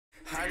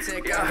I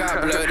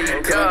got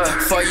bloody cup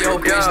for your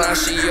bitch, now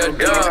she a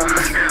dog.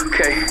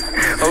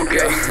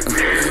 Okay,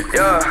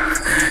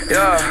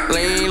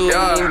 lean,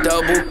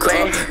 double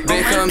cup,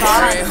 big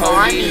comparing,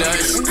 holy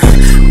nuts.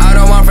 I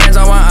don't want friends,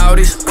 I want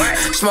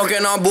Audis.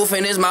 Smoking on booth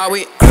in his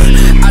Maui.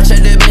 I check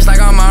the bitch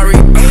like I'm Mari.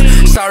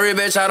 Sorry,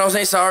 bitch, I don't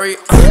say sorry.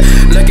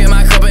 Look at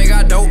my cup, it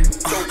got dope.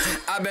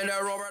 I been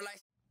a rover like.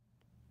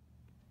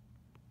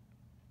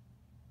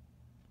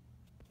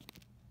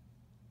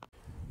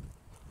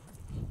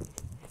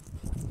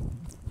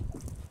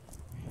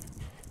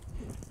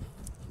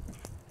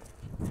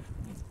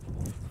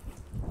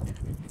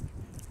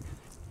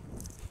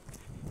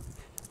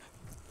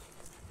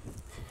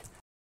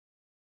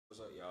 What's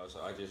up, y'all? So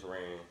I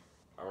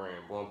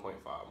ran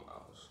 1.5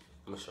 miles.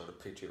 I'm gonna show the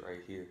picture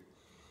right here.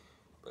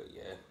 But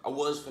yeah, I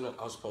was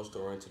supposed to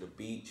run to the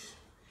beach.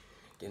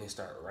 Then it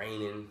started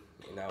raining,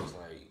 and I was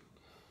like,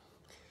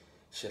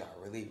 should I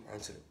really run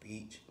to the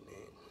beach? And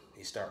then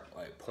it started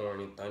like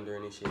pouring and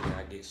thundering and shit, and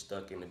I get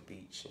stuck in the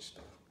beach and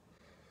stuff.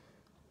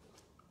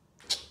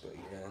 But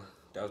yeah,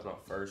 that was my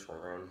first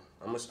run.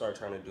 I'm gonna start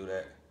trying to do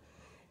that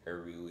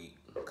every week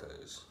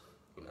because,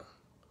 you know,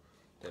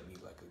 that'd be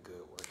like a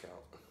good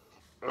workout.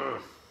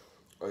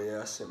 Oh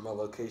yeah, I sent my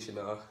location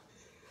off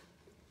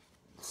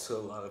to a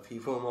lot of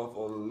people on my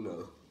phone, you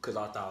know, because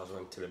I thought I was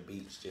running to the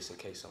beach just in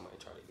case somebody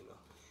tried to, you know,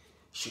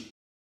 shoot.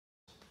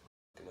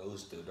 And it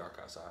was still dark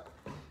outside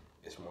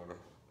this morning.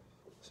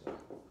 So,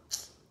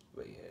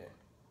 but yeah.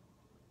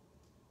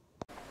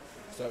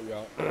 What's up,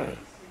 y'all?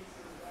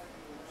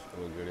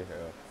 Still good as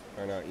hell.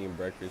 Right now eating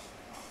breakfast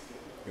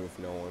with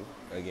no one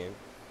again.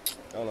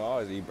 I don't know, I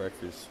always eat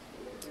breakfast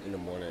in the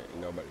morning,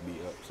 you know, about to be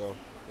up, so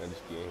I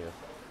just be in here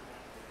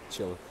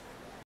chilling.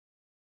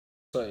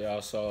 What's up,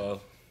 y'all?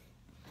 So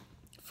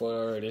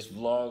for this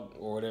vlog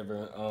or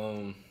whatever,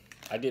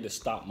 I did a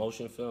stop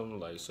motion film,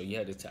 like, so I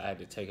had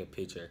to take a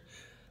picture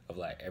of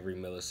like every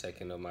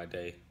millisecond of my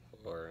day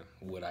or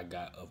what I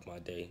got of my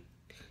day.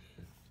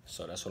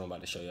 So that's what I'm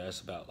about to show you. It's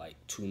about like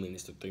 2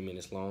 minutes to 3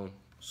 minutes long,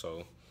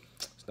 so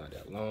it's not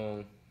that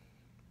long.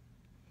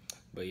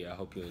 But yeah, I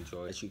hope you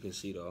enjoy. As you can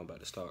see though, I'm about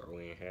to start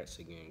wearing hats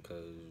again, cause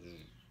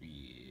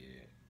yeah.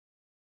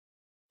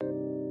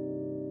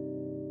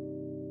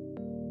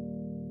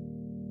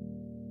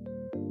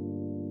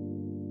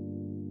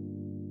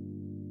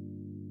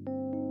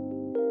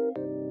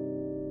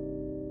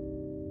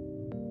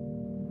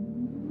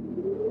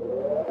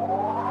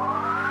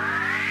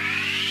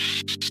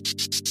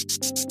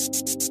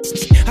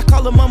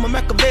 Call her Mama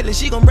Machiavelli,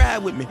 she gon' ride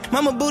with me.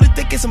 Mama booty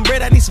thick and some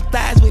bread, I need some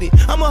thighs with it.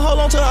 I'ma hold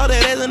on to all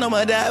that ass and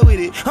I'ma die with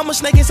it. I'm a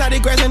snake inside the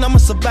grass and I'ma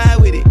survive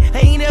with it.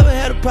 I ain't never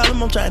had a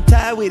problem, I'm trying to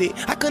tie with it.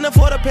 I couldn't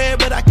afford a pair,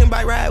 but I can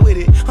bike ride with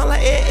it. I'm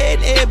like,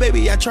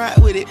 baby, I tried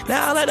with it.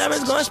 Now all her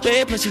diamonds gon'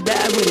 spare, plus she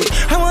died with it.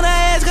 I wanna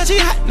ask cause she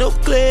hot, no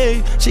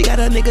clay. She got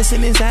a nigga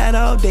sitting inside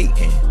all day.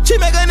 She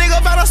make a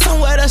nigga find out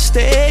somewhere to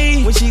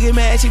stay. When she get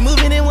mad, she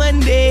moving in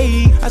one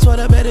day. I swear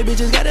the better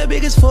bitches got the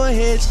biggest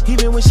foreheads.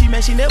 Even when she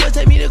mad, she never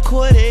take me to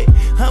court.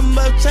 I'm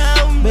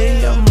uptown,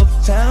 baby, I'm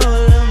uptown,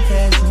 I'm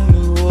passing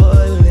New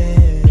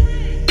Orleans.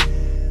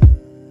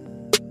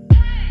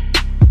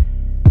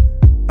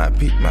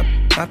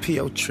 My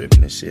P.O.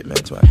 tripping and shit,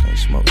 man, so I can't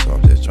smoke, so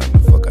I'm just trying to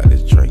fuck out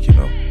this drink, you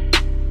know.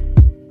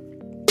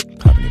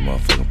 Popping these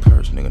motherfucking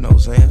purse, nigga, no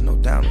hands, no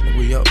down, nigga,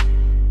 we up.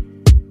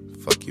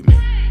 Fuck you, man.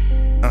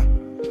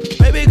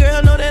 Baby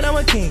girl, know that I'm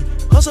a king.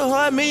 Hustle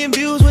hard, million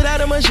views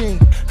without a machine.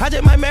 I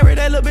just might marry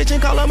that little bitch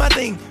and call her my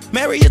thing.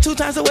 Marry her 2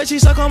 times the way she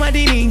suck on my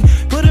DD.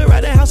 Put her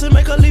at the house and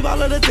make her leave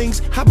all of the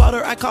things. I bought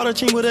her, I caught her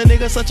cheating with a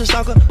nigga, such a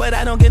stalker. But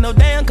I don't get no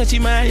damn, cause she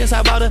mine, yes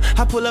I bought her.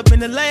 I pull up in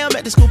the lamb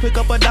at the school, pick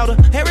up her daughter.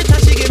 Every time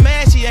she get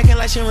mad, she acting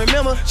like she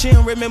remember. She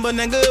don't remember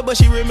nothing good, but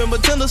she remember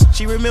tenders.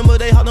 She remember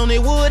they hot on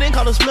their wood and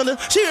called her splinter.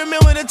 She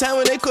remember the time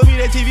when they cooked me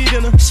that TV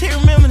dinner. She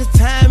remember the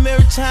time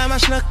every time I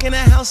snuck in the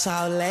house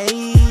all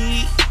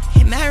late.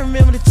 And I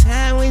remember the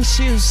time when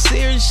she was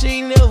serious,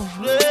 she never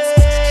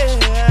played.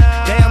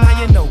 Damn,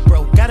 how you know,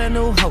 bro? Got a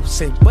new hoe,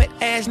 sit butt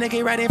ass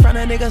naked right in front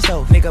of niggas'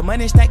 stove. Nigga,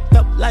 money stacked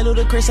up like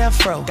Ludacris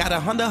Afro. Got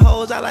 100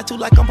 hoes, I like to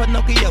like I'm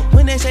Pinocchio.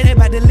 When they say they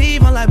about to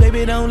leave, I'm like,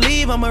 baby, don't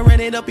leave. I'ma run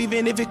it up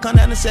even if it come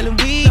down to selling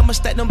weed. I'ma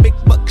stack them big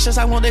bucks, just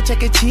I want that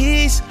check and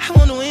cheese. I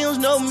want the wheels,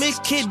 no Miss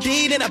Kid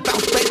D, then I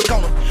bounce back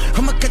on her.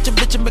 I'ma catch a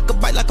bitch and make a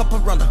bite like a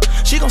piranha.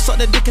 She gon' suck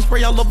that dick and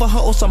spray all over her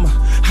all summer.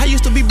 I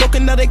used to be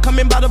broken, now they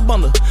coming by the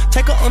bundle.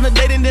 Take her on a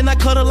date and then I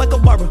cut her like a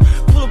barber.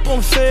 Pull up on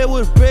the fair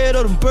with a bread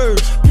or them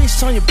birds.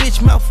 Bitch on your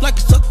bitch mouth like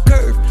it's a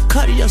curve.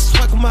 Cut your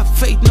swag on my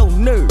face, no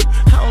nerve.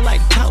 I don't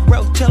like talk,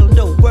 bro, tell her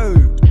no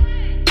word.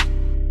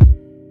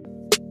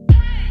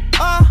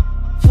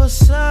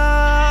 Officer,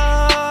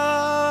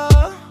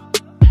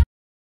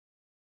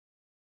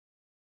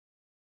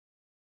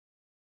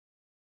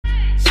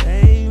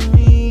 save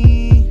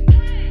me.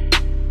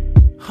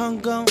 I'm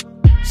gone,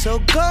 so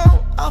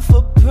gone off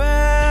a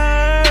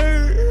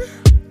prayer.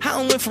 I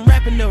went from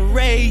rapping to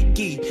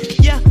Reiki.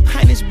 Yeah,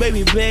 Highness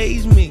baby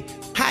bays me.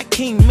 High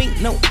King mink,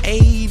 no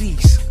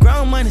 80s.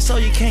 Grown money so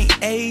you can't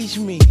age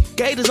me.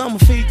 Gators on my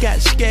feet got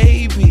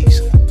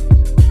scabies.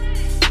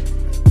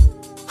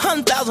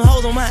 100,000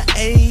 hoes on my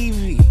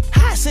AV.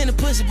 I send the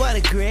pussy boy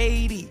to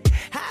Grady.